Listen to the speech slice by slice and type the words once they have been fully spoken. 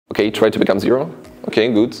Okay, try to become 0.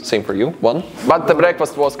 Okay, good, same for you. 1. But the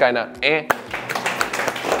breakfast was kinda eh.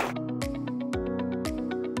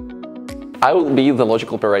 I will be the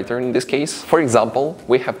logical operator in this case. For example,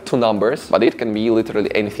 we have two numbers, but it can be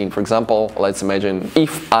literally anything. For example, let's imagine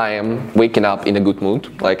if I am waking up in a good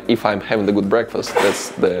mood, like if I'm having a good breakfast, that's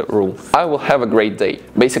the rule. I will have a great day.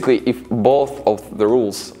 Basically, if both of the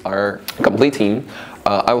rules are completing,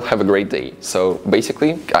 I will have a great day. So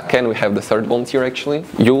basically, can we have the third volunteer actually?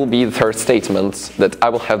 You will be the third statement that I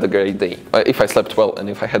will have the great day. If I slept well and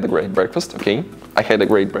if I had a great breakfast, okay. I had a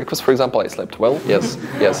great breakfast, for example, I slept well. Yes,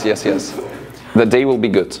 yes, yes, yes. The day will be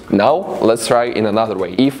good. Now, let's try in another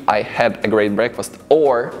way. If I had a great breakfast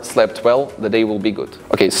or slept well, the day will be good.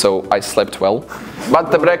 Okay, so I slept well,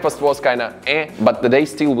 but the breakfast was kinda eh, but the day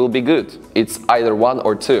still will be good. It's either 1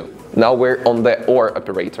 or 2. Now we're on the or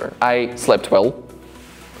operator. I slept well.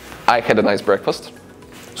 I had a nice breakfast,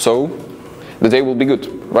 so the day will be good,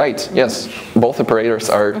 right? Yes, both operators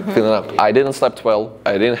are filling up. I didn't slept well,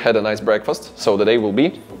 I didn't had a nice breakfast, so the day will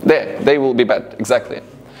be bad, exactly.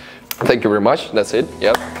 Thank you very much, that's it,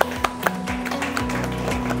 yep.